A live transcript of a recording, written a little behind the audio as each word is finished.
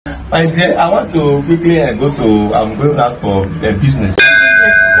My dear, I want to quickly go to. I'm going out for business.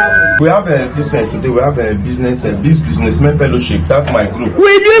 We have this today. We have a businessmen fellowship. That's my group.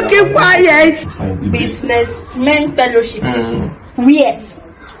 Will you keep quiet? Businessmen fellowship. Where?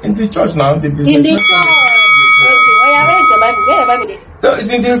 In the church now. In the church. Okay. Where is your Bible? Where your Bible is? No, it's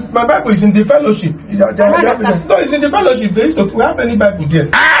in the. My Bible is in the fellowship. No, it's in the fellowship. We have any Bible there.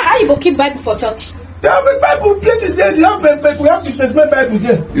 How you go keep Bible for church? They have a Bible place there. We have businessmen Bible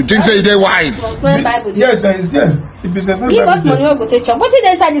there. You think so? They're wise? Bible there. Yes, it's there. The businessmen Give Bible us money, we'll go take church. What is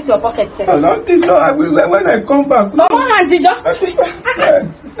inside this your pocket, sir? No, not this. No, when I come back. Come on, Auntie John. Now take let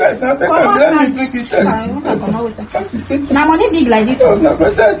me take it. Now money big like this. No,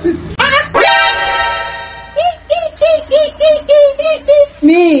 but that is.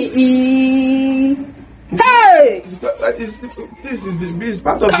 Me. Hey! This is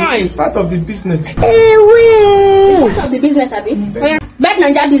part of the business. Part of the business, Abi. Bet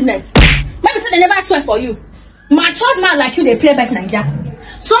Ninja business. Maybe say they never swear for you. Mature man like you, they play Bet Ninja.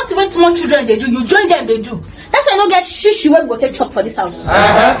 So what even small children they do, you join them, they do. That's why you don't get shishi when we go take chop for this house.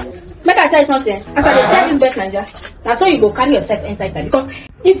 Make I tell you something. As I tell this Bet Ninja, that's why you go carry yourself inside. Because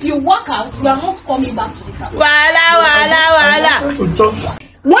if you walk out, you are not coming back to this house. Wala.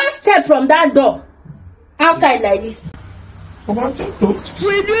 One step from that door. Outside like this. Will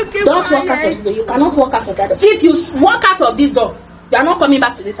you keep Don't walk out of the door. You cannot walk out of that door. If you walk out of this door, you are not coming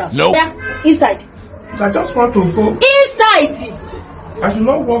back to this house. No. Yeah, inside. I just want to go. Inside. I should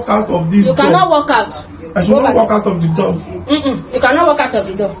not walk out of this door. You cannot walk out. I should not walk out of the door. You cannot walk out of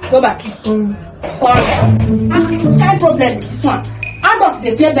the door. Go back. Sorry. What kind of problem is this one? Adults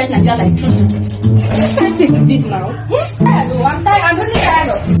they play Bet Ninja like children. I can't take this now. I'm tired. I'm really tired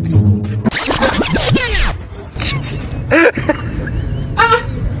of it.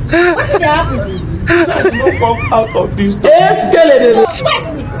 What did happen? I should not walk out of this door. I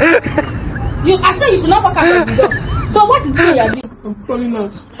said you should not walk out of the door. So what is it you are doing? I'm calling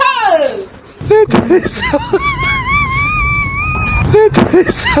out. Hey! It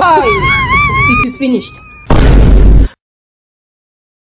is finished.